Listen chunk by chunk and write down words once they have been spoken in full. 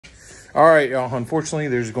All right, y'all. Unfortunately,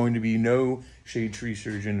 there's going to be no Shade Tree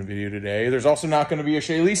Surgeon video today. There's also not going to be a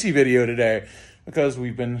Shay Lisi video today because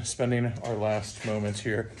we've been spending our last moments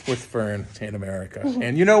here with Fern in America.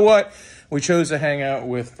 And you know what? We chose to hang out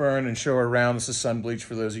with Fern and show her around. This is Sun Bleach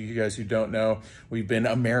for those of you guys who don't know. We've been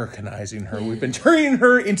Americanizing her. We've been turning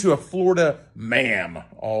her into a Florida ma'am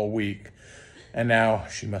all week. And now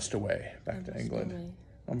she must away back to England.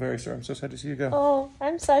 I'm very sorry. I'm so sad to see you go. Oh,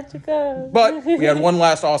 I'm sad to go. But we had one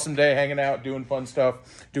last awesome day hanging out, doing fun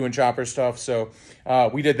stuff, doing chopper stuff. So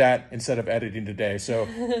we did that instead of editing today. So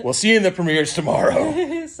we'll see you in the premieres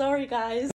tomorrow. Sorry, guys.